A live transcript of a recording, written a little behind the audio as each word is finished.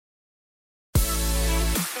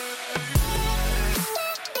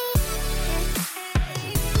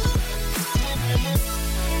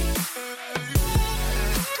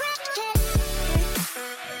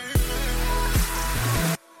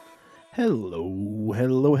Hello,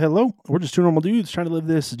 hello, hello. We're just two normal dudes trying to live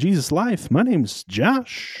this Jesus life. My name's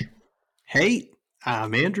Josh. Hey,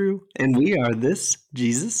 I'm Andrew, and we are This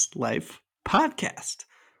Jesus Life podcast.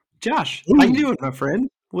 Josh, how you Ooh, doing, my friend?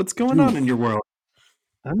 What's going dude, on in your world?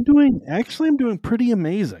 I'm doing pretty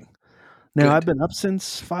amazing. Now I've Good. been up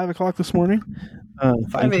since 5 o'clock this morning. 5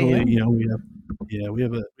 Thankfully, a.m.? we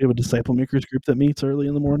have a disciple makers group that meets early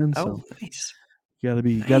in the morning, Oh, so nice. you gotta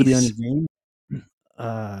be on your Nice. game.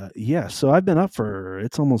 Yeah, so I've been up for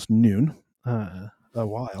it's almost noon, a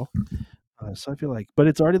while. So I feel like, but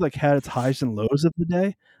it's already like had its highs and lows of the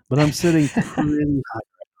day. But I'm sitting pretty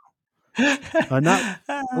high. Not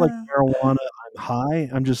like marijuana. I'm high.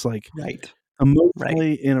 I'm just like Right, right.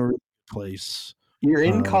 emotionally in a really good place. You're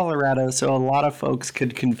in Uh, Colorado, so a lot of folks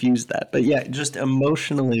could confuse that. But yeah, just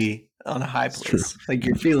emotionally on a high it's true. place. Like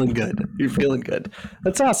you're feeling good. You're feeling good.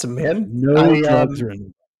 That's awesome, man. No drugs are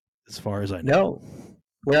in, as far as I know. No,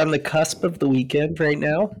 we're on the cusp of the weekend right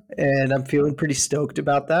now, and I'm feeling pretty stoked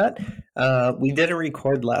about that. We didn't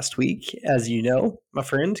record last week, as you know, my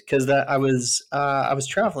friend, because I was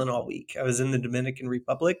traveling all week. I was in the Dominican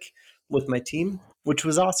Republic with my team, which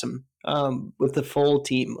was awesome. With the full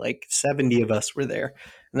team, like 70 of us were there,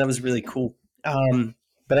 and that was really cool.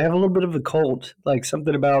 But I have a little bit of a cold, like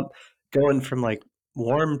something about going from like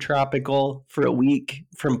warm tropical for a week,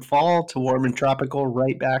 from fall to warm and tropical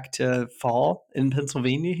right back to fall in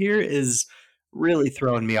Pennsylvania here is really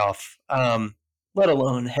throwing me off. Let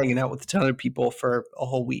alone hanging out with a ton of people for a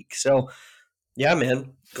whole week. So yeah,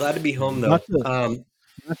 man, glad to be Yeah, home though. not to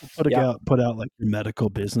Yeah, put out like your medical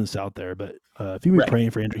business out there, but if you be right.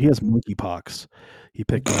 praying for Andrew, he has monkeypox. He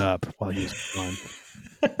picked it up while he was gone.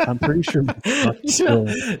 I'm pretty sure monkeypox is still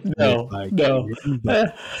spread No, by no. carrying,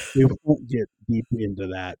 but we won't get deep into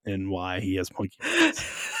that and why he has monkeypox.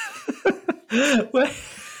 What?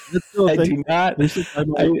 That's still a I thing. do not. They still talk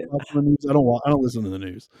about I monkeypox on the news. I don't listen to the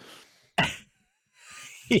news.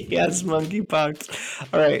 He has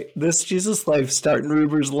monkeypox. All right, this Jesus life starting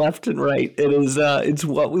rumors left and right. It's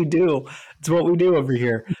what we do. It's what we do over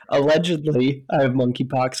here. Allegedly, I have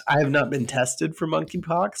monkeypox. I have not been tested for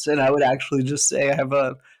monkeypox, and I would actually just say I have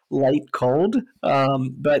a light cold.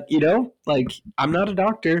 But like I'm not a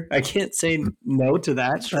doctor. I can't say no to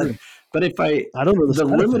That's that. true. But if I don't know the the side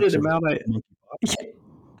limited effects of amount monkeypox.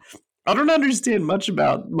 I don't understand much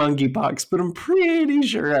about monkeypox, but I'm pretty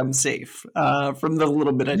sure I'm safe from the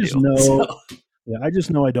little bit I I just do. So, know, yeah, I just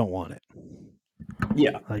know I don't want it.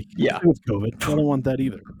 yeah, Like yeah, with COVID, I don't want that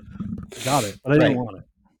either. I got it, but I didn't right. want it.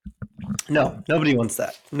 No, nobody wants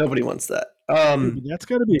that. Nobody wants that. Dude, but that's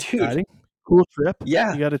got to be Dude, exciting. Cool trip.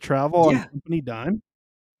 yeah, You got to travel on yeah. company dime.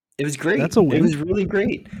 It was great. That's a It win. was really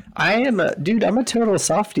great. I'm a total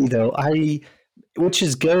softie though. Which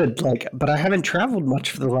is good. Like, but I haven't traveled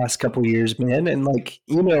much for the last couple of years, man. And like,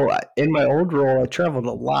 in my old role, I traveled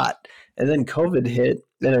a lot, and then COVID hit,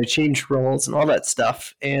 and I changed roles and all that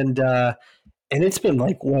stuff, and it's been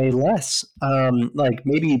like way less. Like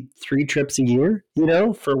maybe 3 trips a year,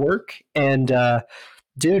 for work. And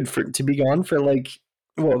dude, for to be gone for like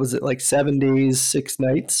what was it, like 7 days, 6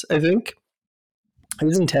 nights, I think. It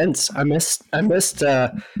was intense. I missed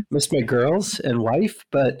my girls and wife,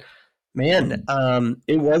 but man,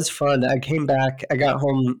 it was fun. I came back, I got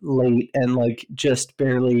home late and like just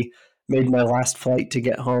barely made my last flight to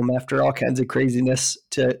get home after all kinds of craziness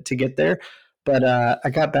to get there. But I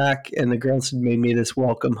got back and the girls had made me this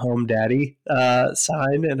welcome home daddy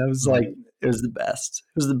sign, and I was Oh, like, it was the best.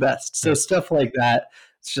 It was the best. So that's stuff like that,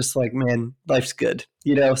 it's just like, man, life's good,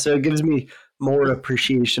 So it gives me more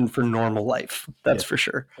appreciation for normal life. yeah, That's for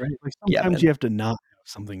sure. right. Like Yeah, sometimes man. you have to not have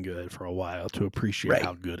something good for a while to appreciate Right.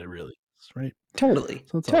 how good it really is, right? Totally.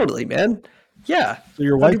 So that's all. Totally, man. Yeah. So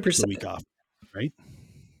your wife took the 100%. week off, right?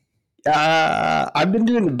 I've been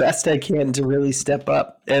doing the best I can to really step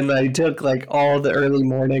up, and I took like all the early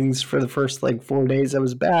mornings for the first like 4 days I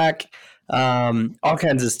was back. All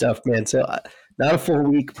kinds of stuff, man. So not a full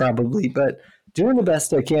week probably, but doing the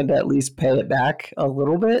best I can to at least pay it back a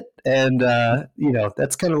little bit. And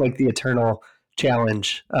that's kind of like the eternal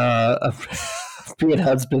challenge of being a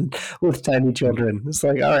husband with tiny Mm, children. It's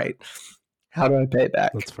like, all right, how do I pay it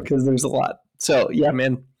back? that's fair. Because there's a lot. So yeah,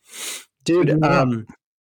 man, dude. Figure it out.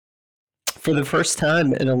 For the first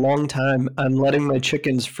time in a long time, I'm letting my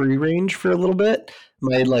chickens free range for a little bit.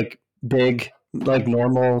 My like big, like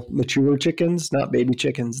normal mature chickens, not baby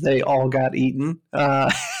chickens, they all got eaten.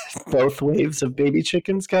 Both waves of baby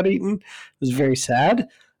chickens got eaten. It was very sad.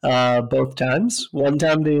 Both times. One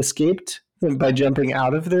time they escaped by jumping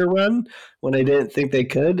out of their run when I didn't think they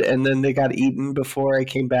could, and then they got eaten before I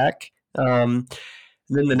came back.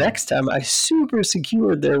 Then the next time I super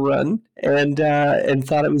secured their run and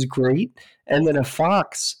thought it was great. And then a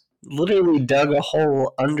fox literally dug a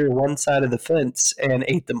hole under one side of the fence and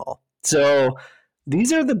ate them all. So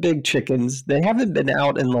these are the big chickens. They haven't been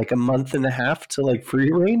out in like a month and a half to like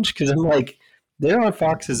free range because I'm like, there are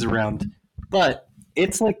foxes around. But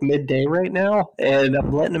it's like midday right now, and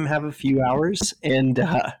I'm letting them have a few hours. And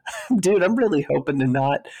dude, I'm really hoping to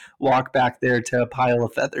not walk back there to a pile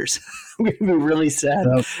of feathers. I'm gonna be really sad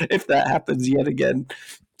That if that happens yet again.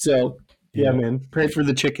 So yeah, yeah, man, pray for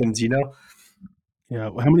the chickens. yeah.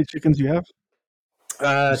 How many chickens do you have?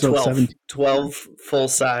 You still have 12, 17? 12 full Ooh,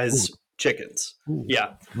 size chickens. ooh.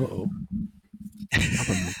 Yeah, Uh-oh. I'm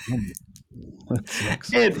gonna make one. That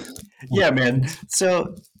sucks. and Oh, yeah, man. chickens.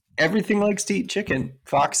 So everything likes to eat chicken.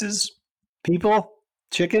 Foxes, people,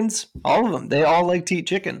 chickens, all of them. They all like to eat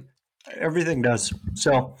chicken. Everything does.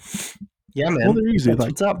 So yeah, Well, man, they're easy, that's like,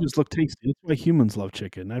 what's they up. just look tasty. That's why humans love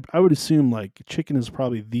chicken. I would assume, like, chicken is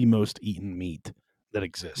probably the most eaten meat that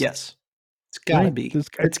exists, Yes, it's gotta right? be. There's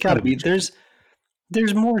It's it's gotta gotta be be. chicken.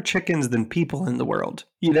 There's more chickens than people in the world.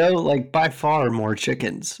 Like by far more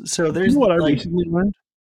chickens. So You there's know what I like recently learned?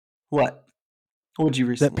 what? What'd you That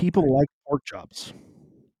recently people like pork chops.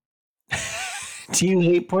 learn? Do you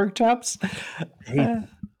hate pork chops? I hate Uh, them.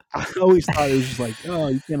 I always thought it was just like, "Oh,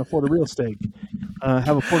 you can't afford a real steak,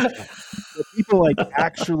 have a pork chop." But people, like,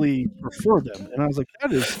 actually prefer them, and I was like,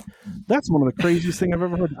 that's one of the craziest thing I've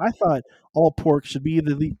ever heard. I thought all pork should be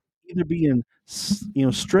either be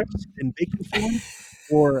in strips in bacon form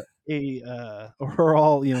or or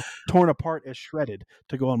all, torn apart as shredded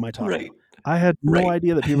to go on my taco. right, I had no right.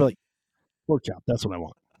 idea that people are like, "Pork chop, that's what I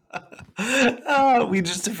want." We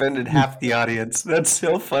just offended You half the audience. That's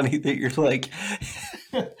so funny that you're like,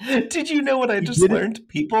 did you know what I you just did it? learned?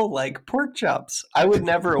 People like pork chops. I would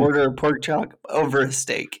never order a pork chop over a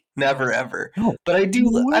steak. Never, ever. No, But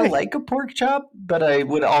no I way. like a pork chop, but I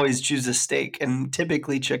would always choose a steak and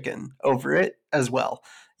typically chicken over it as well.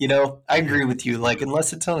 I Yeah, agree with you. Like,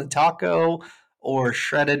 unless it's on a taco or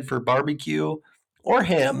shredded for barbecue or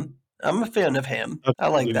ham, I'm a fan of ham. okay, I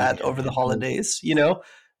I'll like give you the that ham. over the Ham. holidays,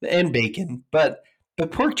 and bacon. But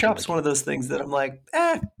pork I chop's like one ham. of those things that I'm like,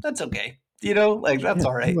 that's okay. Like Yeah, that's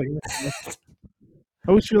all I'm right. like, I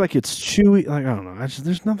always feel like it's chewy. Like, I don't know.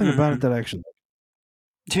 There's nothing about it Hmm. that I actually like.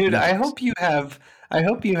 Dude, Usually, I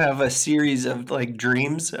hope you have a series of like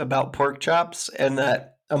dreams about pork chops and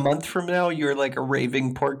that a month from now you're like a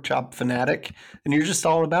raving pork chop fanatic and you're just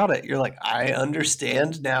all about it. You're like, I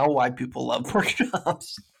understand now why people love pork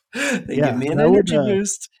chops. They give yeah, me an that would. energy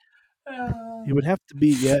boost. Uh, It would have to be.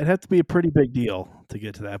 Yeah, it'd have to be a pretty big deal to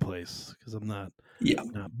get to that place because I'm not. yeah,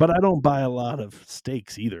 But I don't buy a lot of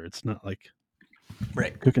steaks either. It's not like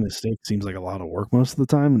right. cooking a steak seems like a lot of work most of the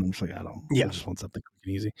time, and I'm just like, I don't. I Yeah, just want something quick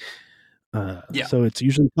and easy. yeah. So it's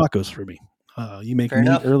usually tacos for me. You make Fair meat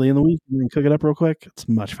enough. early in the week and then cook it up real quick. It's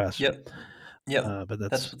much faster. Yep. Yep. But That's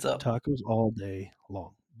that's what's up. tacos all day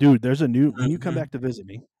long, dude. There's a new when you come Hmm. back to visit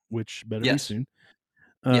me, which better be Yes. soon.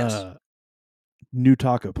 Yes. Uh, New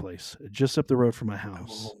taco place just up the road from my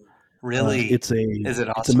house. Oh, really? It's a Is it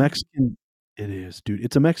it's a awesome? Mexican. It is, dude.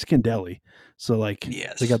 It's a Mexican deli. So like they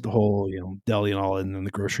Yes. got the whole deli and all, and then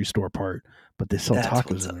the grocery store part, but they sell That's tacos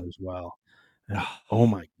what's in up. there as well. And Oh, oh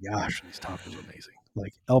my gosh, these tacos are amazing.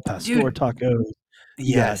 Like El Pastor dude. tacos.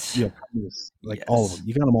 Yes. Like all of them. Yes.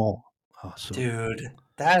 You got them all. Oh, so good. Dude,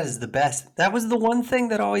 that is the best. That was the one thing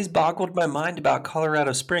that always boggled my mind about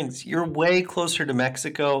Colorado Springs. You're way closer to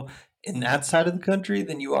Mexico in that side of the country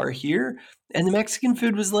than you are here. And the Mexican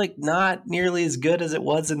food was like not nearly as good as it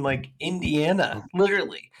was in like Indiana,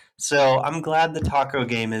 literally. So I'm glad the taco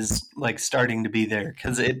game is like starting to be there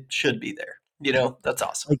because it should be there. That's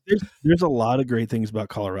awesome. Like there's a lot of great things about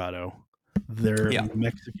Colorado. Their Yeah.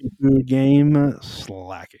 Mexican food game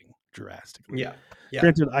slacking drastically. Yeah. Yeah.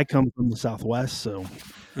 Granted, I come from the Southwest, so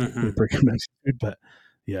we have Hmm. pretty good Mexican food, but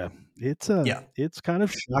yeah, Yeah. it's kind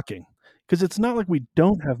of shocking because it's not like we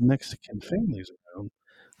don't have Mexican families around.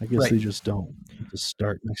 I guess Right. they just don't just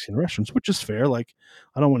start Mexican restaurants, which is fair. Like,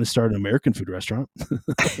 I don't want to start an American food restaurant.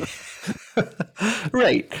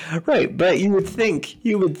 Right, right. But you would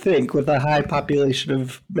think with a high population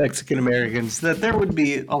of Mexican Americans that there would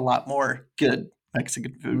be a lot more good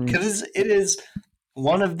Mexican food Mm, because it is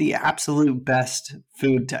one of the absolute best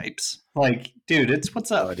food types. Like, dude, it's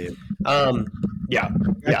what's no up. idea. Um, yeah,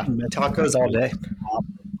 yeah. Actually, Mexican Tacos all food is day. top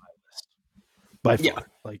of my list by Yeah, far.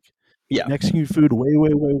 Like yeah, Mexican food, way,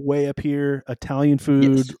 way, way, way up here. Italian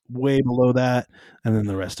food, yes. way below that, and then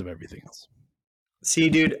the rest of everything else. See,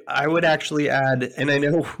 dude, I would actually add, and I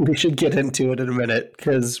know we should get into it in a minute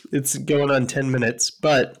because it's going on 10 minutes,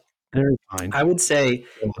 but They're fine. I would say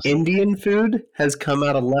Realistic. Indian food has come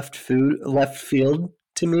out of left field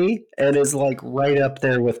to me and is like right up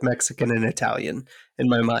there with Mexican and Italian in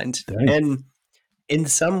my mind. Dang. And in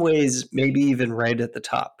some ways, maybe even right at the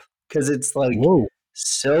top because it's like Whoa.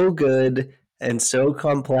 so good and so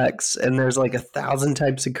complex. And there's like 1,000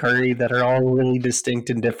 types of curry that are all really distinct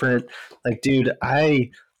and different. Like, dude,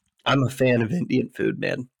 I'm a fan of Indian food,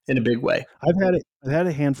 man, in a big way. I've had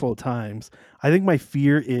a handful of times. I think my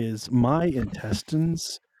fear is my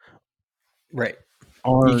intestines Right.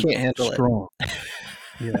 You aren't can't handle it. strong.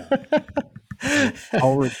 Yeah. Like,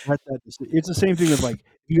 I'll regret that it's the same thing with, like,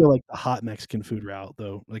 you go, like, the hot Mexican food route,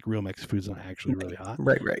 though, like, real Mexican food's not actually really hot.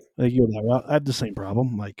 Right, right. Like, you go that route, I have the same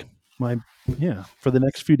problem, like, my yeah, for the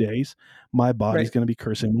next few days, my body's Right. gonna be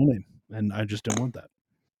cursing my name, and I just don't want that.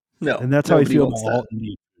 No, And that's how I nobody feel about wants that. all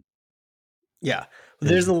Indian Yeah.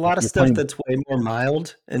 There's is, a like, lot of you're stuff playing that's way more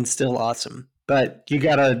mild and still awesome. But you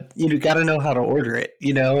gotta know how to order it,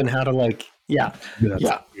 and how to like yeah. yeah, that's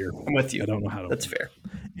Yeah. weird. I'm with you. I don't know how to That's order. fair.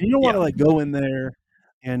 And you don't wanna, Yeah. like, go in there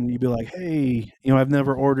and you'd be like, "Hey, I've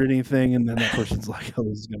never ordered anything," and then that person's like, "Oh,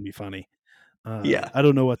 this is gonna be funny." Yeah. I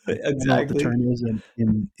don't know what the Exactly. term is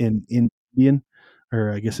in Indian,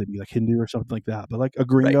 or I guess it'd be like Hindu or something like that, but like a Right.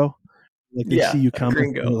 gringo, like they see Yeah. you A coming,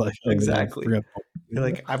 gringo. they're like, "Oh, yeah, I Exactly. forgot." You're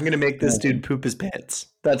like, I'm gonna make this dude poop his pants.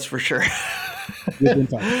 That's for sure. Within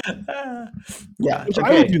 5 minutes. Yeah. Which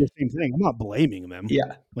I would Okay. do the same thing. I'm not blaming them.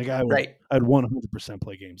 Yeah. Like Right. I'd 100%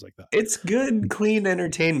 play games like that. It's good, clean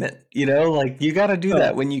entertainment, like, you gotta do No,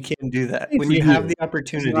 that when you can do that. clean When for you have you. the It's not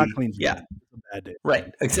opportunity. clean for Yeah, me. It's a bad day for right,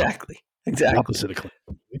 me. exactly, It's the exactly. opposite of clean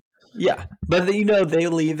for me. Yeah, but they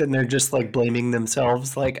leave and they're just, like, blaming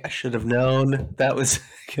themselves, like, "I should have known that was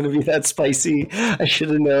gonna be that spicy. I should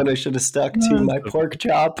have known I should have stuck to No, it's my okay. pork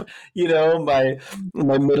chop,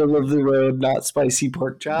 my middle of the road, not spicy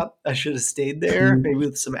pork chop. I should have stayed there, True. maybe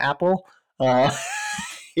with some apple." Uh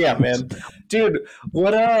Yeah, man. Dude,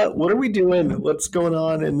 what are we doing? What's going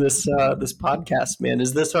on in this podcast, man?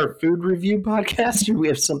 Is this our food review podcast or we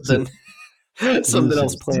have something something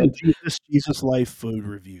else This is planned? Jesus Life food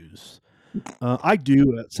reviews. I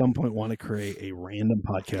do at some point want to create a random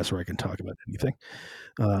podcast where I can talk about anything,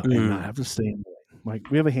 and not Mm, have to stay in the lane.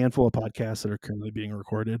 Like we have a handful of podcasts that are currently being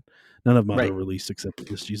recorded. None of them are right, released except for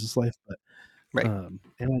this Jesus Life, but right.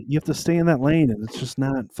 you have to stay in that lane, and it's just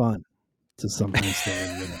not fun to sometimes stay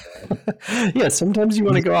in the other. Yeah, sometimes you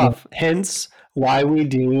want to Jesus go Life. off. Hence why we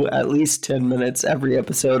do at least 10 minutes every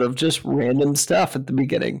episode of just random stuff at the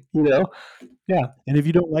beginning. Yeah. And if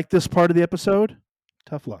you don't like this part of the episode,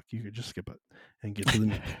 tough luck. You could just skip it and get to the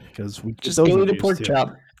meat because we get Just those go eat a reviews pork too.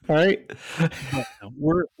 chop. All right. But no,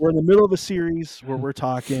 we're in the middle of a series where we're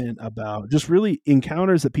talking about just really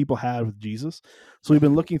encounters that people had with Jesus. So we've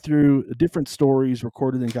been looking through different stories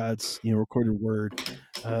recorded in God's recorded word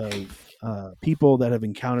of people that have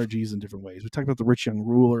encountered Jesus in different ways. We talked about the rich young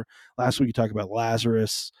ruler last week. We talked about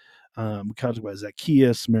Lazarus. We talked about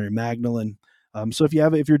Zacchaeus, Mary Magdalene. So if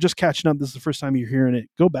you're just catching up, this is the first time you're hearing it.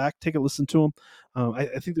 Go back, take a listen to them. I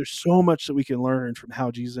think there's so much that we can learn from how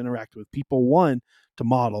Jesus interacted with people. One, to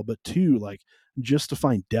model, but two, like just to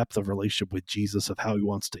find depth of relationship with Jesus of how he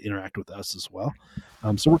wants to interact with us as well.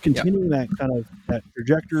 So we're Yeah. continuing that kind of that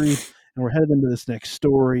trajectory, and we're headed into this next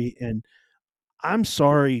story. And I'm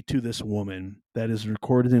sorry to this woman that is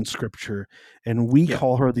recorded in Scripture, and we Yeah.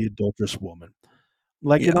 call her the adulterous woman.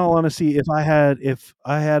 Like in Yeah. all honesty, if I had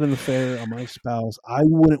an affair on my spouse, I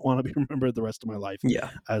wouldn't want to be remembered the rest of my life Yeah.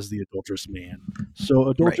 as the adulterous man. So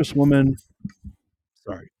Right. adulterous woman,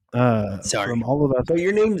 sorry. From Sorry. all of us But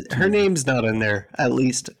her to name's not in there, at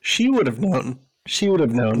least. She would have known. She would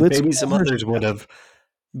have known. let's Maybe call some her others would Steph. have.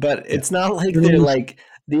 But Yeah. it's not like Her they're name's like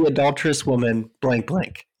the adulterous woman blank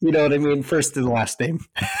blank. You know what I mean? First and last name.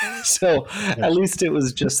 So at that's least it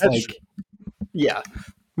was just that's true. like, yeah,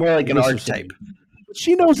 more like an Just for some archetype. reason. But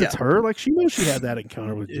she knows Yeah. it's her. Like she knows she had that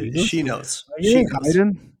encounter with Jesus. She knows. Like, you She ain't knows.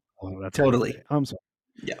 hiding. Oh, that's a bad day. Totally. I'm sorry.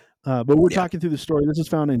 Yeah. But we're Yeah. talking through the story. This is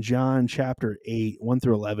found in John chapter 8, 1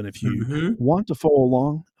 through 11. If you Hmm. want to follow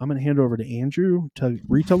along, I'm going to hand over to Andrew to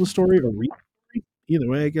retell the story or read the story. Either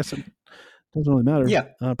way, I guess it doesn't really matter.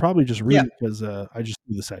 Yeah. Probably just read Yeah. it because I just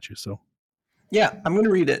threw this at you. So Yeah, I'm going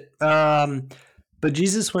to read it. But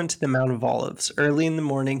Jesus went to the Mount of Olives. Early in the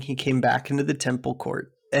morning, he came back into the temple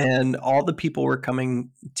court, and all the people were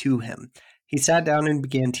coming to him. He sat down and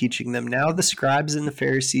began teaching them. Now the scribes and the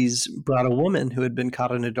Pharisees brought a woman who had been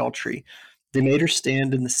caught in adultery. They made her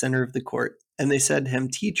stand in the center of the court, and they said to him,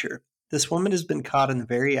 Teacher, this woman has been caught in the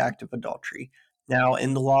very act of adultery. Now,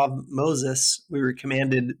 in the law of Moses, we were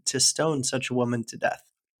commanded to stone such a woman to death.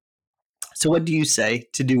 So what do you say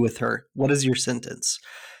to do with her? What is your sentence?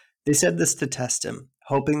 They said this to test him,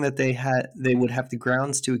 hoping that they would have the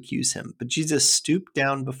grounds to accuse him. But Jesus stooped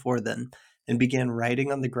down before them and began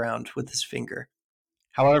writing on the ground with his finger.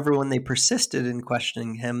 However, when they persisted in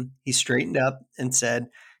questioning him, he straightened up and said,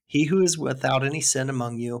 "He who is without any sin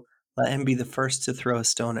among you, let him be the first to throw a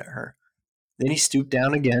stone at her." Then he stooped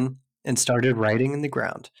down again and started writing in the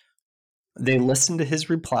ground. They listened to his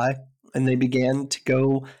reply, and they began to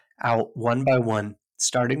go out one by one,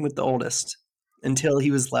 starting with the oldest, until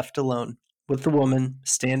he was left alone, with the woman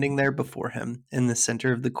standing there before him in the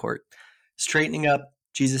center of the court. Straightening up,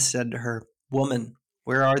 Jesus said to her, "Woman,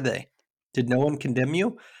 where are they? Did no one condemn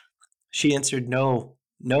you?" She answered, "No,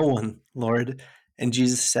 no one, Lord." And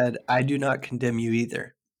Jesus said, "I do not condemn you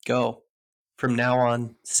either. Go. From now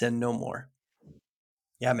on, sin no more."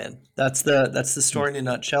 Yeah, man. That's the Hmm. story in a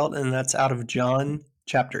nutshell, and that's out of John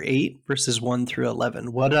chapter 8, verses 1 through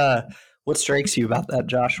 11. What strikes you about that,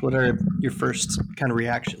 Josh? What are your first kind of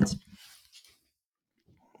reactions?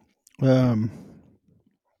 Um,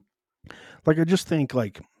 like I just think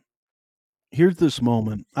like here's this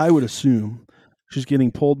moment. I would assume she's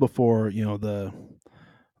getting pulled before the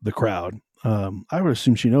crowd. I would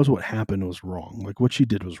assume she knows what happened was wrong. Like what she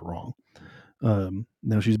did was wrong.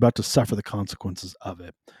 Now she's about to suffer the consequences of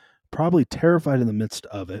it. Probably terrified in the midst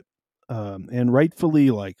of it, and rightfully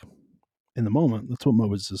like in the moment. That's what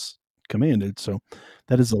Moses commanded. So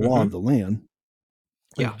that is the law of Mm-hmm. the land.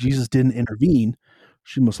 Like Yeah. if Jesus didn't intervene,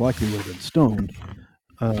 she most likely would have been stoned.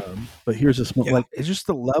 But here's this Yeah. like it's just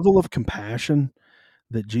the level of compassion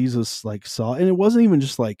that Jesus like saw, and it wasn't even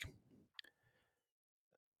just like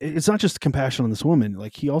it's not just compassion on this woman.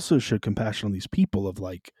 Like he also showed compassion on these people of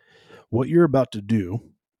like what you're about to do,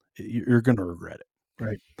 you're going to regret it,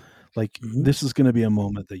 right? Like Mm-hmm. this is going to be a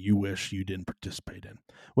moment that you wish you didn't participate in,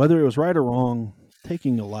 whether it was right or wrong.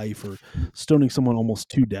 Taking a life or stoning someone almost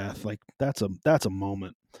to death, like that's a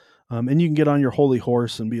moment. And you can get on your holy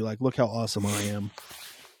horse and be like, "Look how awesome I am."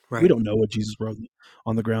 We Right. don't know what Jesus wrote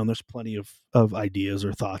on the ground. There's plenty of ideas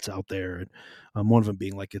or thoughts out there, and one of them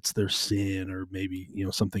being like it's their sin, or maybe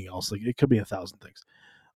something else. Like it could be a thousand things.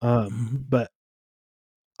 Mm-hmm. But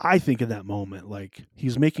I think in that moment, like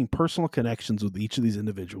he's making personal connections with each of these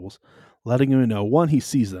individuals, letting them know one, he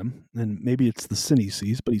sees them, and maybe it's the sin he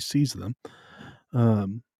sees, but he sees them,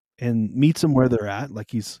 um, and meets them where they're at.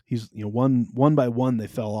 Like he's one by one they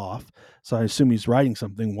fell off, so I assume he's writing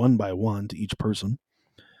something one by one to each person.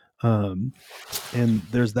 Um, and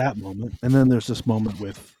there's that moment, and then there's this moment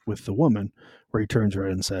with the woman where he turns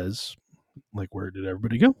around and says, like, "Where did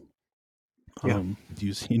everybody go? Yeah. Do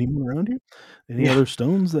you see anyone around here? Any Yeah. other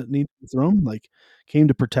stones that need to be thrown?" Like, came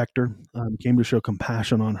to protect her, came to show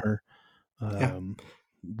compassion on her. Yeah. Um,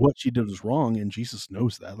 what she did was wrong, and Jesus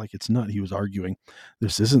knows that. Like, it's not. He was arguing,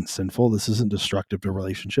 this isn't sinful. This isn't destructive to a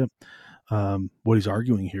relationship. What he's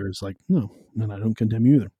arguing here is like, no, and I don't condemn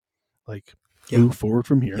you either. Like, Yeah. move forward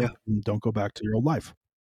from here Yeah. and don't go back to your old life.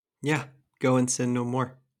 Yeah. Go and sin no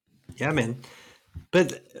more. Yeah, man.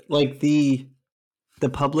 But like the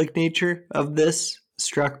public nature of this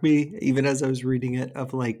struck me even as I was reading it,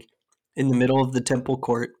 of like in the middle of the temple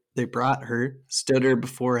court, they brought her, stood her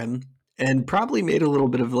before him, and probably made a little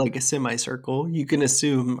bit of like a semicircle. You can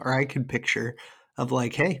assume, or I could picture, of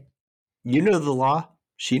like, hey, you know the law.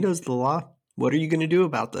 She knows the law. What are you going to do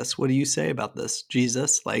about this? What do you say about this,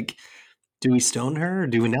 Jesus? Like, do we stone her or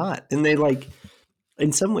do we not? And they like,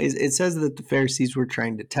 in some ways, it says that the Pharisees were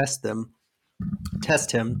trying to test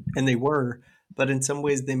him, and they were, but in some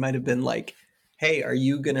ways they might have been like, hey, are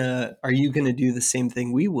you gonna do the same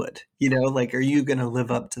thing we would, like, are you gonna live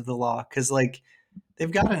up to the law? Because like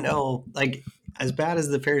they've got to know, like, as bad as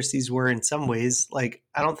the Pharisees were in some ways, like,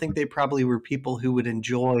 I don't think they probably were people who would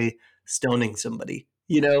enjoy stoning somebody.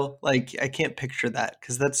 Like, I can't picture that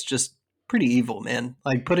because that's just pretty evil, man.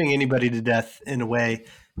 Like, putting anybody to death in a way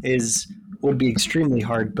is would be extremely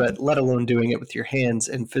hard, but let alone doing it with your hands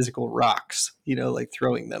and physical rocks, like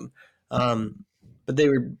throwing them. But they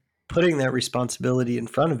were putting that responsibility in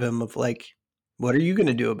front of him of like, what are you going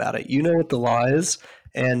to do about it? You know what the law is,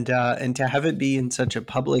 and to have it be in such a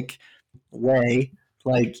public way,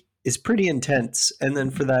 like, is pretty intense. And then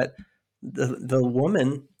for that, the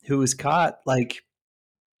woman who was caught, like,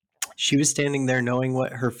 she was standing there knowing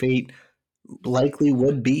what her fate likely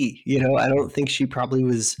would be. I don't think she probably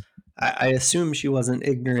was. I assume she wasn't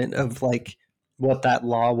ignorant of like what that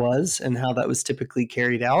law was and how that was typically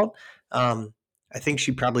carried out. Um, I think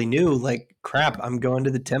she probably knew, like, crap, I'm going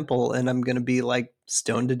to the temple and I'm going to be like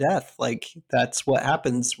stoned to death. Like, that's what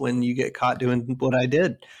happens when you get caught doing what I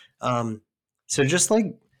did. Um, so just like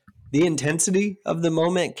the intensity of the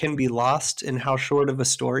moment can be lost in how short of a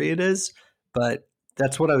story it is, but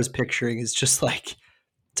that's what I was picturing, is just like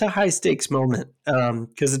it's a high stakes moment,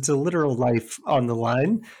 because it's a literal life on the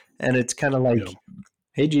line, and it's kind of Yeah. like,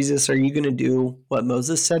 hey, Jesus, are you going to do what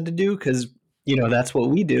Moses said to do? Because, that's what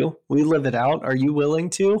we do. We live it out. Are you willing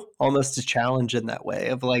to? Almost a challenge in that way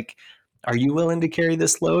of like, are you willing to carry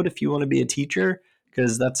this load if you want to be a teacher?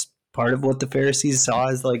 Because that's part of what the Pharisees saw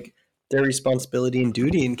as like their responsibility and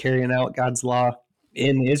duty in carrying out God's law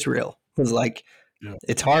in Israel was like, Yeah.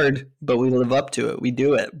 it's hard, but we live up to it. We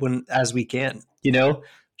do it when as we can.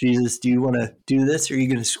 Jesus, do you want to do this, or are you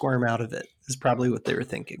going to squirm out of it? Is probably what they were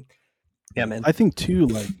thinking. Yeah, Yeah. man. I think too,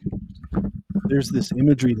 like there's this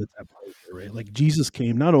imagery that's at play here, right? Like Jesus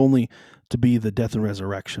came not only to be the death and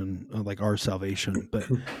resurrection, like our salvation, but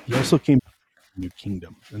he also came to a new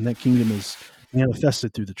kingdom, and that kingdom is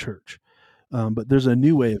manifested through the church. But there's a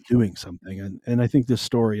new way of doing something, and I think this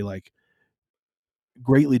story like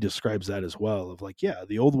greatly describes that as well. Of like, yeah,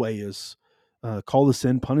 the old way is call the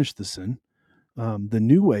sin, punish the sin. The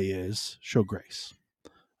new way is show grace,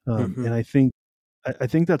 and Mm-hmm. I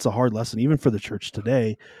think that's a hard lesson even for the church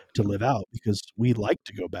today to live out because we like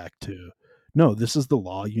to go back to no, this is the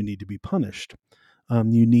law. You need to be punished.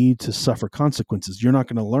 You need to suffer consequences. You're not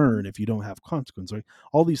going to learn if you don't have consequences. Right?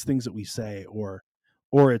 All these things that we say, or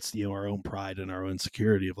it's our own pride and our own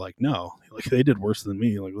security of like, no, like they did worse than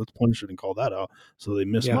me. Like let's punish it and call that out so they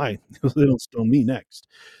miss Yeah. my so they don't stone me next.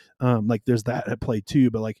 Like there's that at play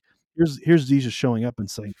too. But like here's Jesus showing up and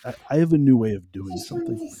saying, I have a new way of doing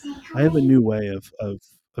something. I have a new way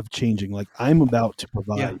of changing. Like I'm about to Yeah.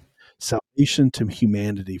 provide salvation to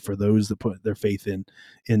humanity for those that put their faith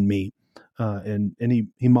in me. And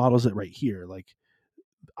he models it right here. Like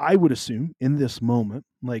I would assume in this moment,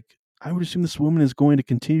 like I would assume this woman is going to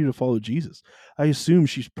continue to follow Jesus. I assume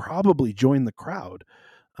she's probably joined the crowd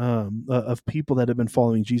of people that have been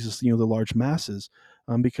following Jesus, the large masses,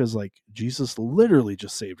 because like Jesus literally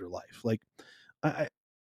just saved her life. Like I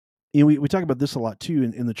we talk about this a lot too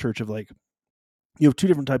in the church of like you have two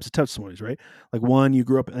different types of testimonies, right? Like one, you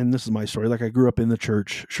grew up, and this is my story. Like I grew up in the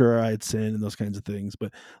church. Sure, I had sin and those kinds of things,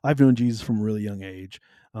 but I've known Jesus from a really young age.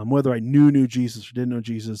 Whether I knew Jesus or didn't know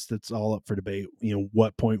Jesus, that's all up for debate.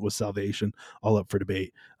 What point was salvation? All up for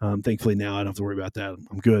debate. Thankfully, now I don't have to worry about that.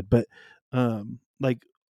 I'm good. But like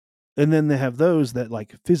and then they have those that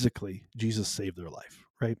like physically Jesus saved their life,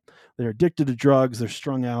 right? They're addicted to drugs, they're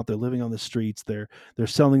strung out, they're living on the streets, they're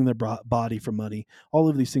selling their body for money, all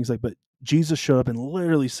of these things like but Jesus showed up and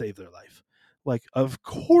literally saved their life. Like of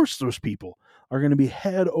course those people are going to be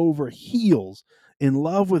head over heels in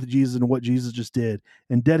love with Jesus and what Jesus just did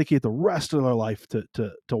and dedicate the rest of their life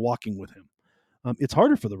to walking with him. It's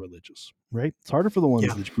harder for the religious, right? It's harder for the ones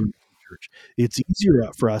Yeah. that grew up in church. It's easier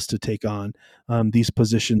for us to take on these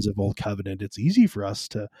positions of old covenant. It's easy for us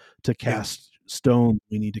to Yeah. cast stone.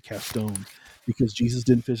 We need to cast stone because Jesus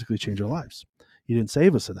didn't physically change our lives. He didn't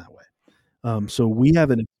save us in that way. So we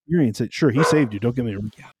have an experience that sure he saved you. Don't get me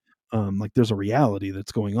wrong. Yeah. Like there's a reality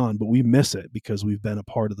that's going on, but we miss it because we've been a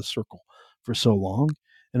part of the circle for so long.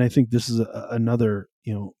 And I think this is another,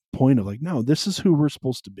 point of like, no, this is who we're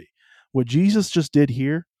supposed to be. What Jesus just did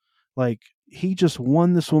here, like he just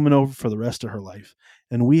won this woman over for the rest of her life.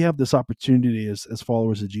 And we have this opportunity as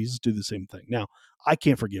followers of Jesus to do the same thing. Now, I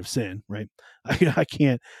can't forgive sin, right? I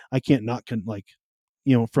can't not like,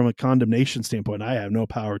 from a condemnation standpoint, I have no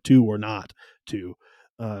power to or not to.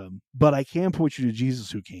 But I can point you to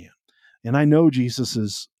Jesus who can. And I know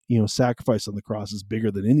Jesus's, sacrifice on the cross is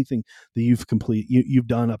bigger than anything that you've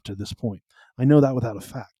done up to this point. I know that without a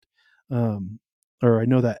fact. Or I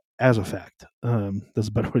know that as a fact. That's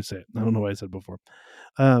a better way to say it. I don't know what I said before.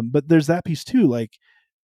 But there's that piece too. Like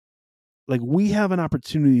we have an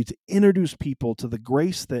opportunity to introduce people to the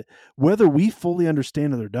grace that whether we fully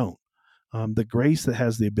understand it or don't, the grace that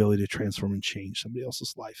has the ability to transform and change somebody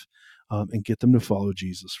else's life and get them to follow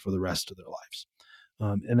Jesus for the rest of their lives.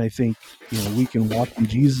 And I think, we can walk in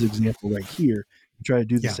Jesus' example right here and try to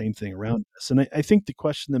do the Yeah. same thing around us. And I think the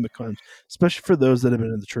question then becomes, especially for those that have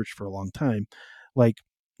been in the church for a long time, like,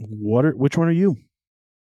 which one are you?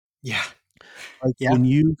 Yeah. Like Yeah. when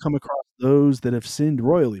you come across those that have sinned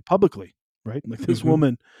royally, publicly, right? Like this Mm-hmm.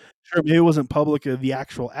 woman, sure, maybe it wasn't public of the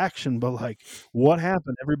actual action, but like what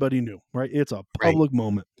happened, everybody knew, right? It's a Right. public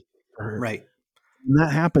moment for her. Right. When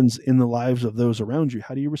that happens in the lives of those around you,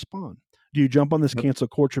 how do you respond? Do you jump on this Yep. cancel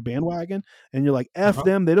culture bandwagon and you're like, F Uh-huh.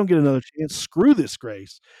 them, they don't get another chance, screw this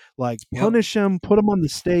grace. Like Yep. punish them, put them on the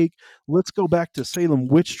stake, let's go back to Salem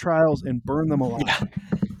witch trials and burn them alive. Yeah.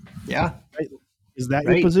 Yeah. Right? Is that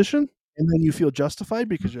your Right. position? And then you feel justified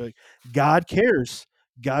because you're like, God cares.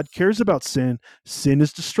 God cares about sin. Sin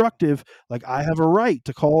is destructive. Like I have a right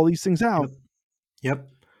to call all these things Yep. out. Yep.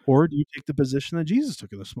 Or do you take the position that Jesus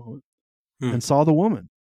took in this moment and Hmm. saw the woman?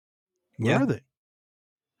 Where Yeah. are they?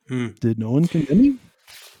 Hmm. Did no one condemn you?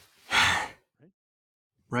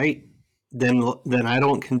 Right. Then I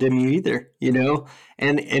don't condemn you either, you know?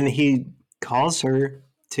 And he calls her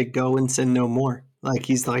to go and sin no more. Like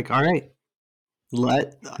he's like, "All right,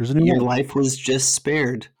 let Here's a new your life. life was just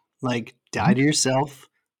spared. Like die Mhm. to yourself.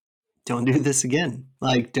 Don't do this again.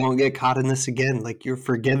 Like don't get caught in this again. Like you're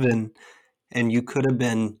forgiven and you could have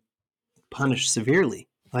been punished severely.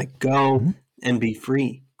 Like go Mhm. and be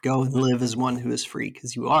free. Go and live as one who is free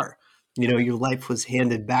because you are. You know, your life was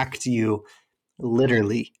handed back to you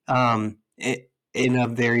literally in a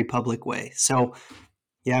very public way. So,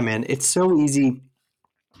 yeah, man, it's so easy.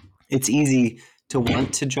 It's easy to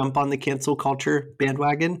want to jump on the cancel culture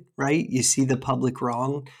bandwagon, right? You see the public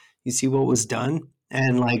wrong, you see what was done,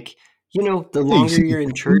 and like, you know, the Yeah, you longer see the you're in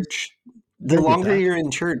victims. church, Yeah, the I get longer that. you're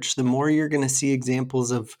in church, the more you're going to see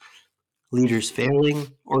examples of leaders failing,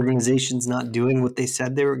 organizations not doing what they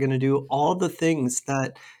said they were going to do, all the things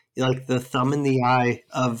that like the thumb in the eye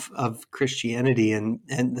of Christianity and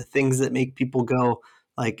the things that make people go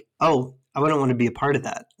like, "Oh, I wouldn't want to be a part of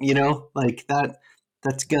that." You know? Like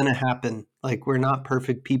that's going to happen. Like we're not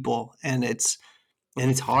perfect people and it's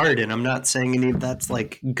hard and I'm not saying any of that's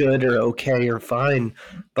like good or okay or fine,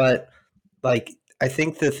 but like I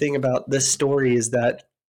think the thing about this story is that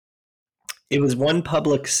it was one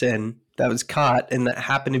public sin that was caught and that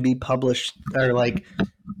happened to be published or like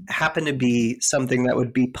happened to be something that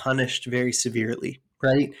would be punished very severely,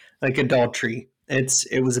 right? Like adultery.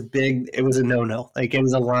 It was a no-no. Like it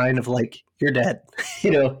was a line of like you're dead.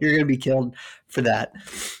 You know, you're going to be killed for that.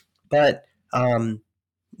 But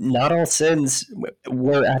not all sins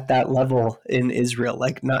were at that level in Israel,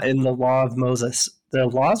 like not in the law of Moses. The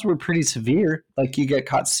laws were pretty severe. Like you get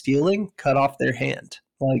caught stealing, cut off their hand.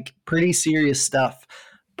 Like pretty serious stuff.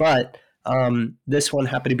 But this one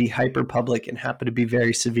happened to be hyper public and happened to be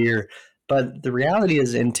very severe. But the reality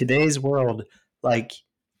is, in today's world, like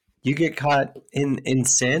you get caught in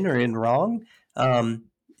sin or in wrong, um,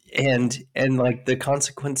 and like the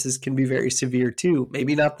consequences can be very severe too.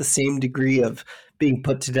 Maybe not the same degree of being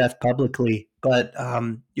put to death publicly, but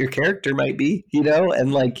your character might be, you know.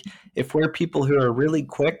 And like if we're people who are really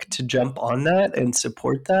quick to jump on that and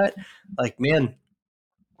support that, like man,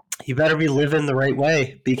 you better be living the right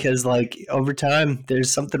way because like over time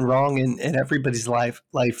there's something wrong in everybody's life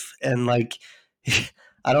and like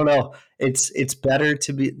I don't know, it's better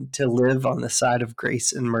to live on the side of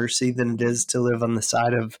grace and mercy than it is to live on the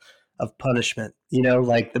side of punishment, you know,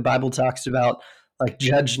 like the Bible talks about like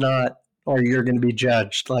judge not or you're going to be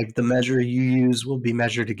judged, like the measure you use will be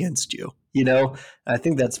measured against you, you know. I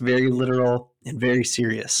think that's very literal and very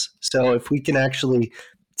serious. So if we can actually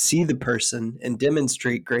see the person and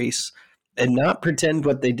demonstrate grace and not pretend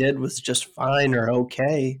what they did was just fine or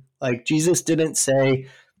okay. Like Jesus didn't say,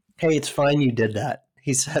 "Hey, it's fine you did that."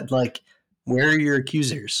 He said like, "Where are your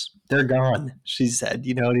accusers? They're gone." She said,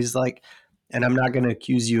 you know, and he's like, "And I'm not going to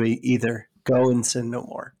accuse you either. Go and sin no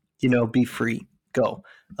more. You know, be free. Go."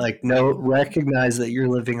 Like no, recognize that you're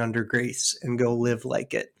living under grace and go live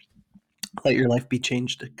like it. Let your life be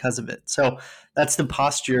changed because of it. So that's the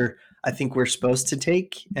posture I think we're supposed to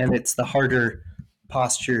take, and it's the harder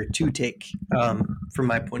posture to take from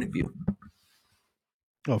my point of view.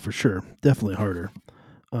 Oh, for sure. Definitely harder.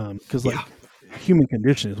 Because Yeah. like human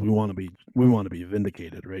condition is we want to be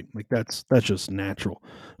vindicated, right? Like that's just natural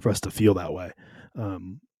for us to feel that way.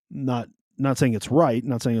 Um, not not saying it's right,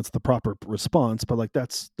 not saying it's the proper response, but like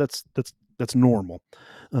that's normal.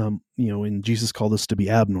 And Jesus called us to be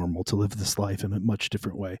abnormal, to live this life in a much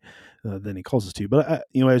different way than He calls us to. But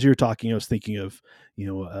as you were talking, I was thinking of,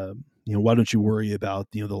 why don't you worry about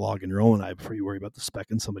the log in your own eye before you worry about the speck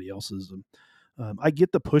in somebody else's? I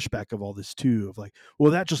get the pushback of all this too, of like,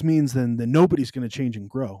 well, that just means then nobody's going to change and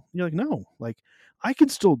grow. You're like, no, like I can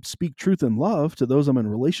still speak truth and love to those I'm in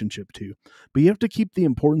relationship to, but you have to keep the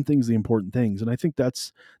important things. And I think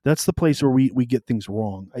that's the place where we get things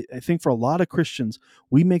wrong. I think for a lot of Christians,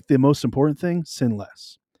 we make the most important thing sin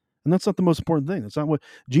less. And that's not the most important thing. That's not what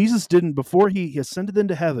Jesus didn't before he ascended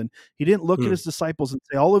into heaven. He didn't look at Hmm. his disciples and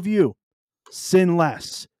say, all of you, sin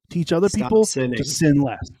less. Teach other Stop people to sinning. sin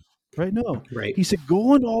less. Right? No. Right. He said,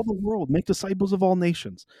 go into all the world, make disciples of all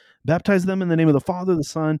nations, baptize them in the name of the Father, the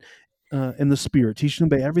Son, and the Spirit. Teach them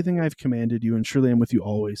to obey everything I've commanded you, and surely I'm with you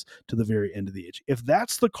always to the very end of the age. If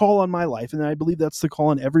that's the call on my life, and I believe that's the call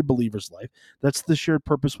on every believer's life, that's the shared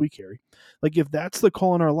purpose we carry. Like, if that's the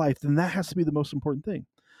call on our life, then that has to be the most important thing.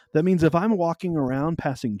 That means if I'm walking around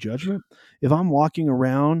passing judgment, if I'm walking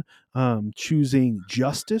around choosing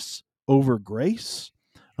justice over grace,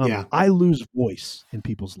 Yeah. I lose voice in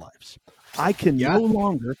people's lives. I can no Yeah.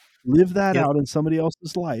 longer live that Yep. out in somebody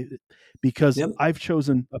else's life because Yep. I've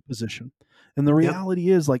chosen a position. And the Yep. reality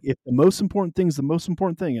is, like, if the most important thing is the most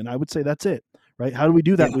important thing, and I would say that's it, right? How do we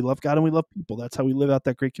do that? Yeah. We love God and we love people. That's how we live out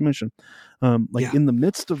that great commission. Like Yeah. in the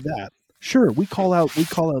midst of that, sure, we call out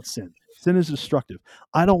sin. Sin is destructive.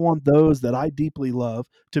 I don't want those that I deeply love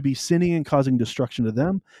to be sinning and causing destruction to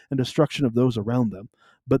them and destruction of those around them.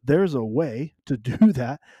 But there's a way to do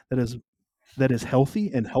that that is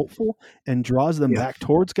healthy and helpful and draws them Yeah. back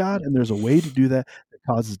towards God. And there's a way to do that that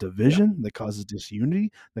causes Yeah. division, that causes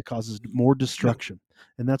disunity, that causes more Yeah. destruction.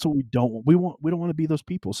 And that's what we don't want. We don't want to be those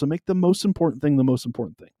people. So make the most important thing the most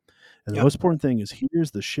important thing. And the Yep. most important thing is here's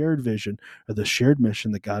the shared vision or the shared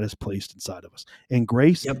mission that God has placed inside of us. And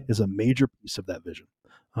grace Yep. is a major piece of that vision.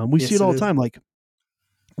 We see Yes, it it all the is. time. Like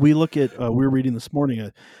we look at, we were reading this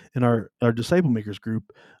morning in our disciple makers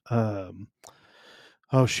group. Um,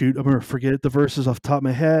 oh shoot, I'm gonna forget the verses off the top of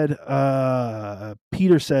my head.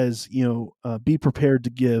 Peter says, be prepared to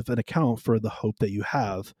give an account for the hope that you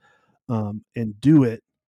have, and do it.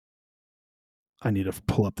 I need to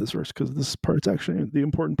pull up this verse because this part's actually the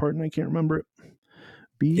important part, and I can't remember it.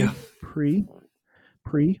 Yeah. Be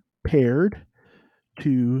prepared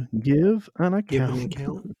to give an Give an account.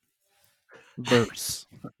 account. Verse.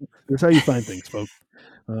 That's how you find things, folks.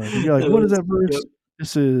 Because you're like, That what is is. that Yep. verse?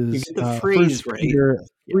 This You is get the First phrase right. Peter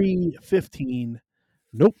Yeah. 3:15.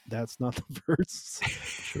 Nope, that's not the verse.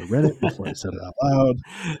 Should have read it before I said it out loud.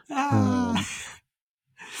 Ah. Um,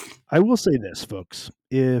 I will say this, folks.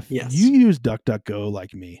 If you Yes. use DuckDuckGo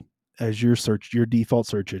like me as your default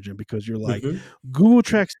search engine, because you're like, Mm-hmm. Google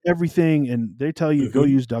tracks everything and they tell you go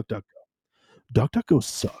Mm-hmm. use DuckDuckGo. DuckDuckGo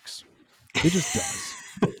sucks. It just does.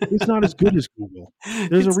 It's not as good as Google.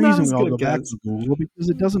 There's a It's not reason as we all good, go back guys. to Google because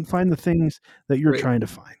it doesn't find the things that you're Right. trying to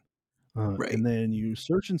find. Right. And then you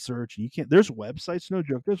search and search, and you can't. There's websites, no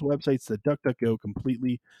joke. There's websites that DuckDuckGo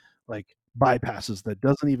completely like bypasses that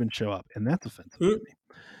doesn't even show up, and that's offensive to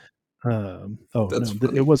Mm, me. Oh that's no, it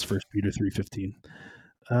funny. was First Peter 3:15.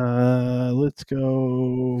 Let's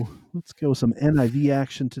go. Let's go some NIV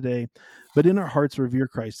action today. But in our hearts, revere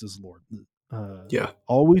Christ as Lord. Yeah.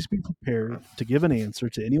 Always be prepared to give an answer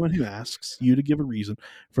to anyone who asks you to give a reason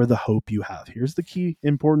for the hope you have. Here's the key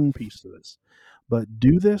important piece to this. But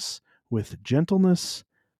do this with gentleness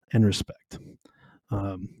and respect.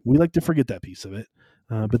 We like to forget that piece of it,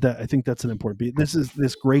 but I think that's an important piece. This is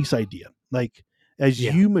this grace idea. Like as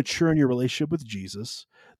Yeah. you mature in your relationship with Jesus,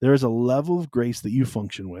 there is a level of grace that you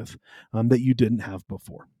function with that you didn't have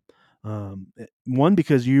before. One,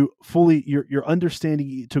 because you're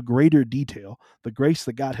understanding to greater detail the grace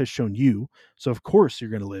that God has shown you, so of course you're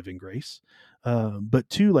going to live in grace. But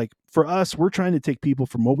two, like for us, we're trying to take people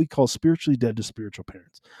from what we call spiritually dead to spiritual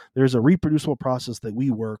parents. There's a reproducible process that we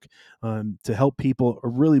work to help people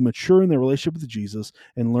really mature in their relationship with Jesus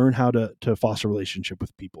and learn how to foster a relationship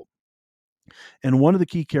with people. And one of the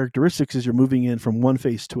key characteristics is you're moving in from one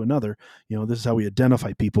phase to another. This is how we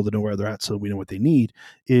identify people to know where they're at so we know what they need,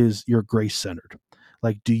 is you're grace centered.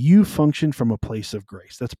 Like, do you function from a place of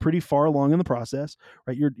grace? That's pretty far along in the process,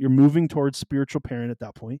 right? You're moving towards spiritual parent at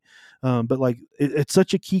that point. But like, it's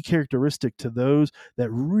such a key characteristic to those that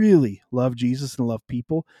really love Jesus and love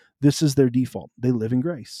people. This is their default. They live in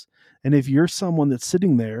grace. And if you're someone that's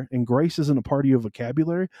sitting there and grace isn't a part of your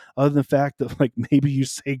vocabulary, other than the fact that like maybe you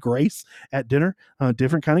say grace at dinner,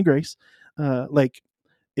 different kind of grace. Like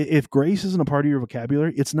if grace isn't a part of your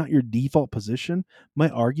vocabulary, it's not your default position. My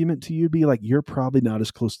argument to you would be like, you're probably not as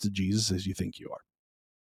close to Jesus as you think you are.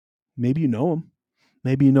 Maybe you know him.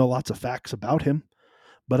 Maybe you know lots of facts about him,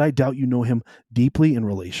 but I doubt you know him deeply and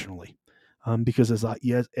relationally. Because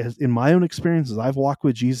as in my own experience, as I've walked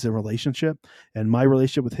with Jesus in relationship, and my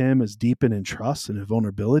relationship with Him is deepened in trust and in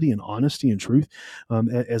vulnerability and honesty and truth,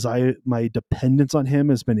 as my dependence on Him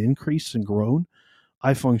has been increased and grown,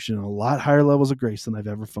 I function at a lot higher levels of grace than I've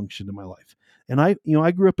ever functioned in my life. And I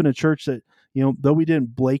grew up in a church that, though we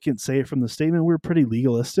didn't blatant say it from the statement, we were pretty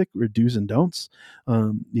legalistic. We're do's and don'ts.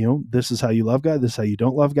 This is how you love God. This is how you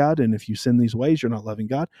don't love God. And if you sin these ways, you're not loving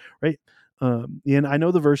God, right? And I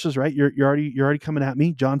know the verses, right? You're already coming at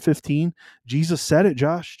me. John 15. Jesus said it,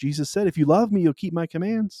 Josh. Jesus said, "If you love me, you'll keep my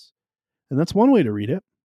commands." And that's one way to read it.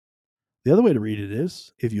 The other way to read it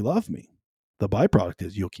is, "If you love me, the byproduct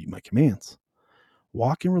is you'll keep my commands."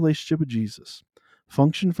 Walk in relationship with Jesus.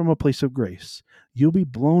 Function from a place of grace. You'll be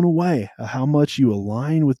blown away at how much you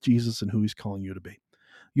align with Jesus and who He's calling you to be.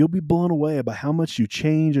 You'll be blown away by how much you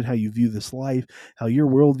change and how you view this life, how your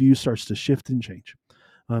worldview starts to shift and change.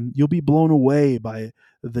 You'll be blown away by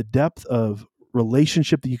the depth of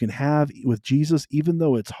relationship that you can have with Jesus, even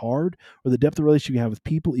though it's hard, or the depth of relationship you have with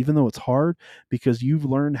people, even though it's hard, because you've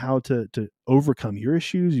learned how to overcome your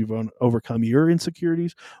issues, you've overcome your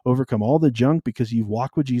insecurities, overcome all the junk because you've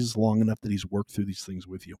walked with Jesus long enough that he's worked through these things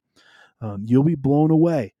with you. You'll be blown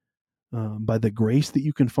away by the grace that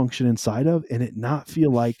you can function inside of, and it not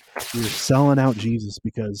feel like you're selling out Jesus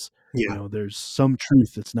because Yeah. there's some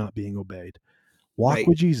truth that's not being obeyed. Walk Right.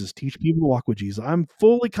 with Jesus. Teach people to walk with Jesus. I'm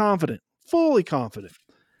fully confident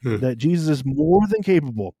Hmm. that Jesus is more than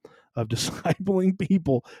capable of discipling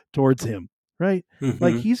people towards him, right? Like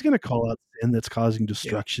Mm-hmm. he's going to call out sin that's causing Yeah.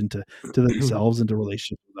 destruction to themselves and to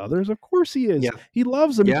relationships with others. Of course he is. Yeah. He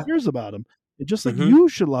loves them. He Yeah. cares about them. And just like Mm-hmm. you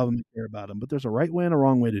should love them and care about them, but there's a right way and a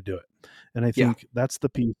wrong way to do it. And I Yeah. think that's the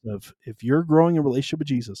piece of, if you're growing a relationship with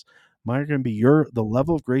Jesus, might going to be the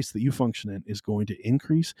level of grace that you function in is going to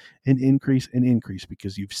increase and increase and increase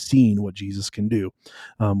because you've seen what Jesus can do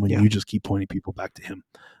when Yeah. you just keep pointing people back to him.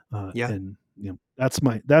 Yeah. And that's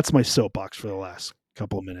my soapbox for the last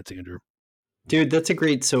couple of minutes, Andrew. Dude, that's a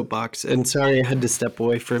great soapbox. And sorry I had to step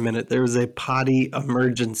away for a minute. There was a potty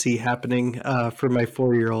emergency happening for my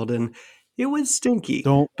 4-year-old, and it was stinky.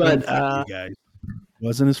 Don't let him But fool you guys. It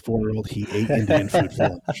wasn't his 4-year-old. He ate Indian food for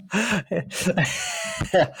lunch.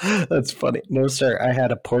 that's funny. No, sir. I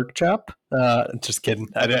had a pork chop. Just kidding.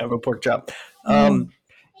 I didn't have a pork chop. Mm.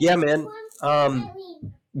 Yeah, man. Um,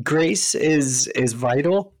 Grace is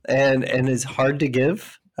vital and is hard to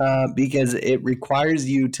give because it requires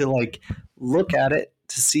you to like look at it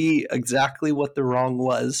to see exactly what the wrong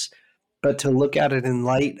was, but to look at it in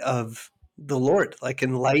light of the Lord, like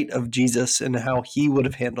in light of Jesus and how he would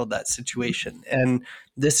have handled that situation. And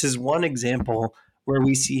this is one example where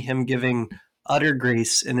we see him giving utter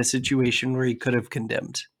grace in a situation where he could have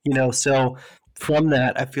condemned. So from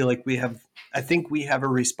that, I think we have a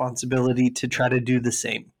responsibility to try to do the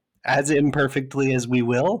same as imperfectly as we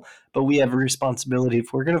will, but we have a responsibility.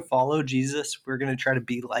 If we're going to follow Jesus, if we're going to try to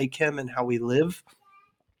be like him and how we live,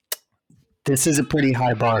 this is a pretty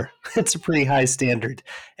high bar. It's a pretty high standard.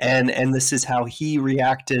 And this is how he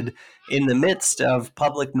reacted in the midst of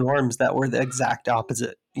public norms that were the exact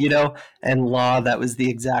opposite, and law that was the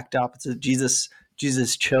exact opposite.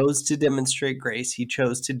 Jesus chose to demonstrate grace. He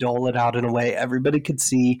chose to dole it out in a way everybody could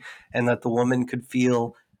see and that the woman could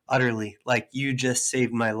feel utterly like you just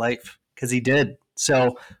saved my life, because he did.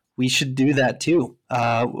 So we should do that too.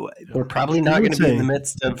 Yeah. We're probably And I not going would to be in the say,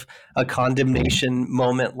 midst of a condemnation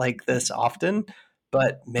moment like this often,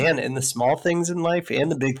 but man, in the small things in life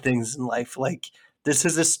and the big things in life, like this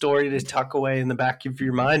is a story to tuck away in the back of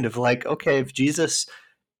your mind of like, okay, if Jesus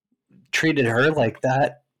treated her like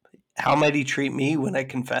that, how might he treat me when I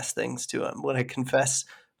confess things to him? When I confess,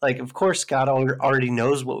 like, of course, God already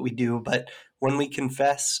knows what we do, but when we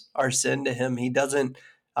confess our sin to him,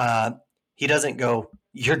 uh, he doesn't go,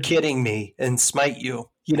 "You're kidding me," and smite you.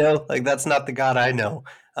 Like that's not the God I know.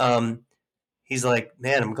 He's like,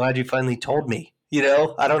 man, I'm glad you finally told me.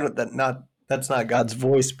 I don't know that's not God's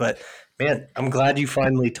voice, but man, I'm glad you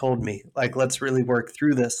finally told me. Like, let's really work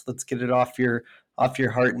through this. Let's get it off your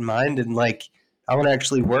heart and mind, and like, I want to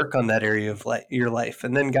actually work on that area of your life.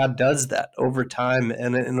 And then God does that over time,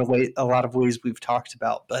 and in a lot of ways we've talked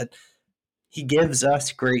about, but he gives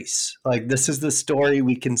us grace. Like this is the story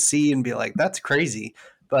we can see and be like, that's crazy.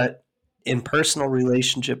 But in personal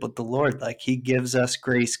relationship with the Lord, like he gives us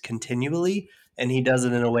grace continually, and he does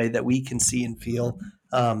it in a way that we can see and feel,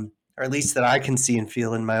 or at least that I can see and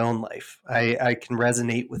feel in my own life. I can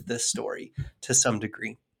resonate with this story to some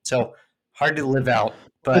degree. So hard to live out, I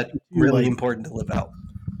but think too, really like, important to live out.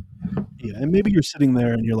 yeah, and maybe you're sitting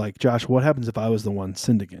there and you're like, Josh, what happens if I was the one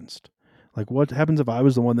sinned against? Like, what happens if I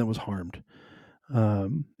was the one that was harmed?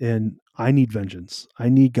 And I need vengeance. I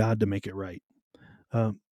need God to make it right.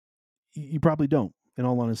 Um, you probably don't, in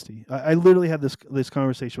all honesty. I literally had this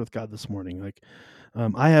conversation with God this morning. Like,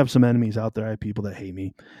 I have some enemies out there. I have people that hate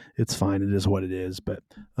me. It's fine. It is what it is. But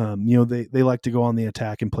they like to go on the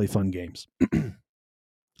attack and play fun games.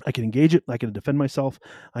 I can engage it. I can defend myself.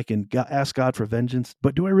 I can ask God for vengeance.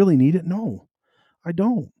 But do I really need it? No, I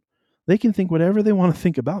don't. They can think whatever they want to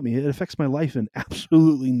think about me. It affects my life in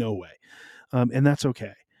absolutely no way. And that's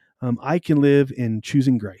okay. I can live in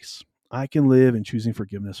choosing grace. I can live in choosing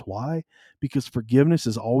forgiveness. Why? Because forgiveness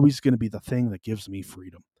is always going to be the thing that gives me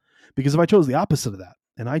freedom. Because if I chose the opposite of that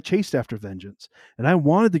and I chased after vengeance and I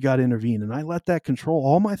wanted to God to intervene and I let that control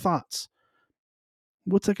all my thoughts,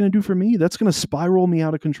 what's that going to do for me? That's going to spiral me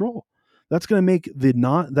out of control. That's going to make the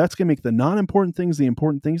non important things the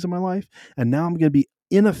important things in my life, and now I'm going to be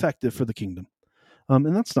ineffective for the kingdom.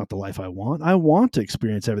 And that's not the life I want. I want to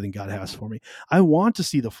experience everything God has for me. I want to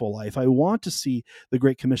see the full life. I want to see the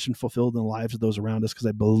Great Commission fulfilled in the lives of those around us because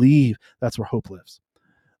I believe that's where hope lives.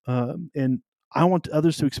 And I want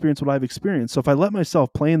others to experience what I've experienced. So if I let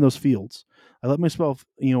myself play in those fields, I let myself,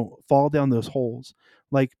 fall down those holes,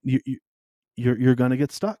 like you're going to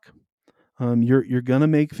get stuck. You're going to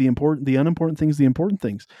make the unimportant things, the important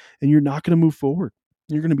things, and you're not going to move forward.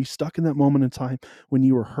 You're going to be stuck in that moment in time when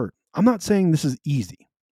you were hurt. I'm not saying this is easy.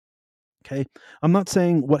 Okay. I'm not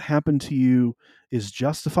saying what happened to you is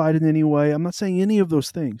justified in any way. I'm not saying any of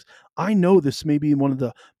those things. I know this may be one of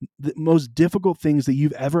the most difficult things that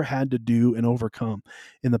you've ever had to do and overcome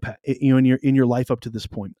in the past, in your life up to this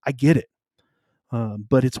point. I get it.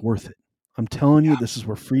 But it's worth it. I'm telling you, this is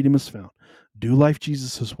where freedom is found. Do life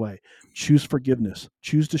Jesus' way. Choose forgiveness.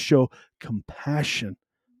 Choose to show compassion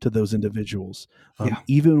to those individuals, Yeah.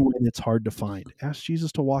 even when it's hard to find. Ask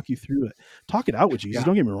Jesus to walk you through it. Talk it out with Jesus. Yeah.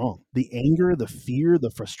 Don't get me wrong. The anger, the fear, the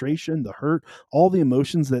frustration, the hurt, all the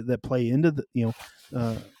emotions that play into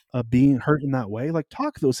being hurt in that way, like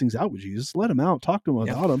talk those things out with Jesus. Let them out. Talk to them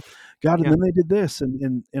Yep. about them. God, and Yep. then they did this,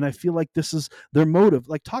 and I feel like this is their motive.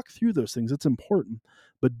 Like talk through those things. It's important,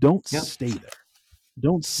 but don't Yep. stay there.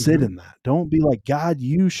 Don't sit Mhm. in that. Don't be like, God,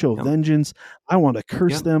 you show Yep. vengeance. I want to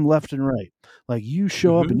curse Yep. them left and right. Like you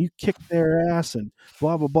show up and Mhm. you kick their ass and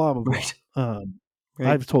blah, blah, blah, blah, blah. Right. Right.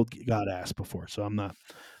 I've told God ass before, so I'm not,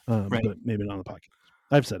 Right. but maybe not on the podcast.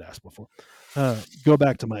 I've said ass before. Go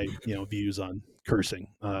back to my, views on cursing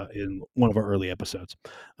in one of our early episodes.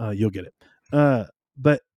 You'll get it.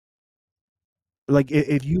 But like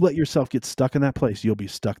if you let yourself get stuck in that place, you'll be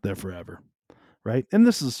stuck there forever. Right. And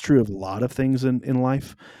this is true of a lot of things in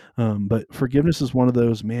life. But forgiveness is one of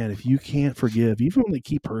those, man, if you can't forgive, even when they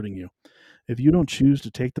keep hurting you, if you don't choose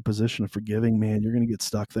to take the position of forgiving, man, you're going to get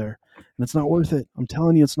stuck there, and it's not worth it. I'm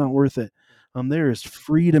telling you, it's not worth it. There is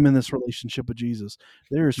freedom in this relationship with Jesus.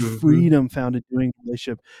 There is Mhm. freedom found in doing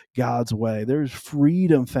relationship God's way. There is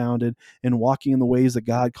freedom found in walking in the ways that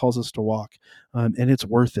God calls us to walk, and it's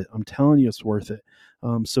worth it. I'm telling you, it's worth it.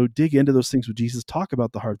 So dig into those things with Jesus. Talk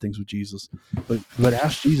about the hard things with Jesus, but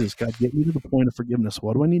ask Jesus, God, get me to the point of forgiveness.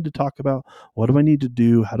 What do I need to talk about? What do I need to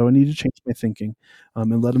do? How do I need to change my thinking?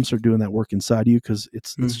 And let him start doing that work inside of you, because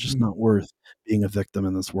it's just Mhm. not worth being a victim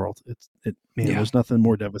in this world. Man, Yeah. there's nothing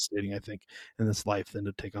more devastating, I think, in this life than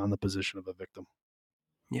to take on the position of a victim.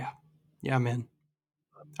 Yeah. Yeah, man.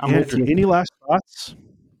 I'm with Andrew, you. any last thoughts?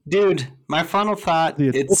 Dude, my final thought, The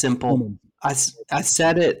it's adulterous simple. woman. I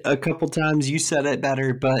said it a couple times, you said it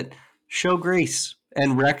better, but show grace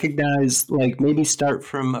and recognize, like maybe start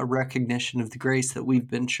from a recognition of the grace that we've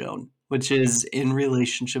been shown, which is in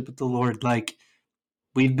relationship with the Lord. Like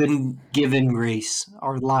we've been given grace.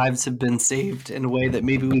 Our lives have been saved in a way that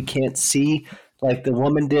maybe we can't see, like the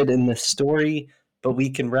woman did in this story, but we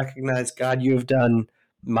can recognize, God, you have done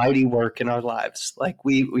mighty work in our lives. Like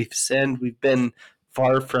we've sinned, we've been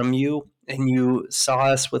far from you, and you saw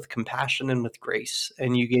us with compassion and with grace,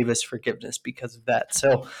 and you gave us forgiveness because of that.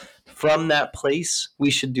 So from that place, we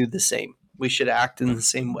should do the same. We should act in the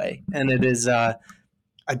same way. And it is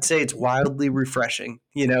I'd say it's wildly refreshing,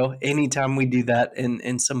 anytime we do that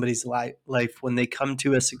in somebody's life when they come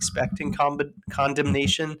to us expecting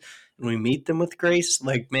condemnation and we meet them with grace,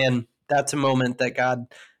 like, man, that's a moment that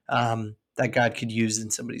God could use in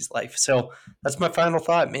somebody's life. So that's my final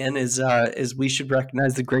thought, man, is we should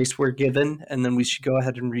recognize the grace we're given, and then we should go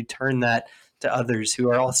ahead and return that to others who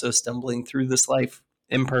are also stumbling through this life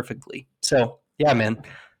imperfectly. So yeah, man,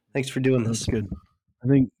 thanks for doing That's this. good. I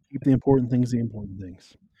think keep the important things, right?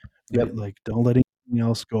 Yep. Like don't let anything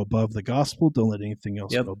else go above the gospel. Don't let anything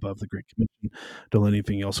else go Yep. above the Great Commission. Don't let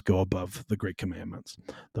anything else go above the Great Commandments.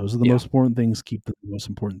 Those are the Yeah. most important things. Keep the most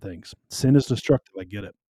important things. Sin is destructive. I get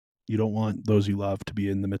it. You don't want those you love to be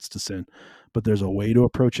in the midst of sin, but there's a way to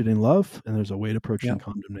approach it in love, and there's a way to approach it in Yep.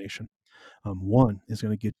 condemnation. One is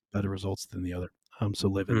going to get better results than the other. So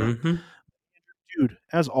live in that. Mm-hmm. Dude,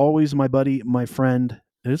 as always, my buddy, my friend,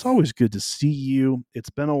 it's always good to see you.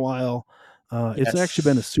 It's been a while. It's actually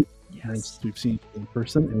been a Yes. super nice Yes. since we've seen each other in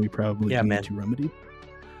person, and we probably Yeah, need man. to remedy.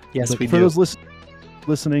 Yes, But we for do. those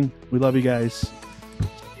listening, we love you guys. See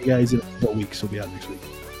you guys in a couple weeks. We'll be out next week.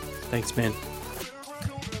 Thanks, man.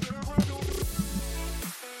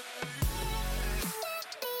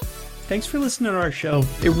 Thanks for listening to our show.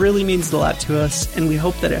 It really means a lot to us, and we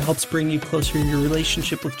hope that it helps bring you closer in your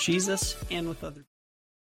relationship with Jesus and with others.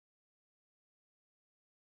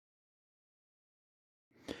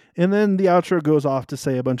 And then the outro goes off to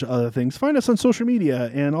say a bunch of other things. Find us on social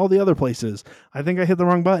media and all the other places. I think I hit the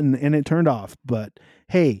wrong button and it turned off. But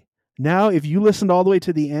hey, now if you listened all the way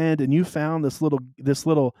to the end and you found this little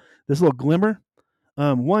glimmer,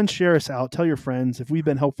 One, share us out. Tell your friends if we've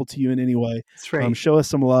been helpful to you in any way. That's right. Show us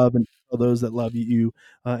some love and tell those that love you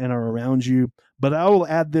and are around you. But I will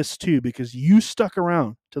add this too, because you stuck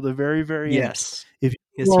around to the very, very end. Yes. If you go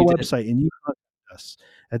Yes, to our you did. website and you contact us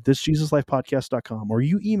at thisjesuslifepodcast.com, or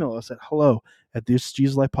you email us at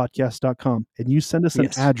hello@thisjesuslifepodcast.com, and you send us an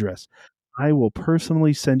Yes. address, I will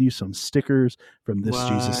personally send you some stickers from This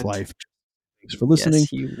Jesus What? Life. Thanks for listening.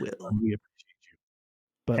 Yes, you will. We appreciate you.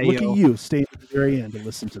 But Hey, look at yo. you staying to the very end to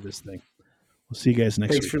listen to this thing. We'll see you guys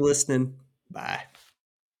next Thanks week. for listening. Bye.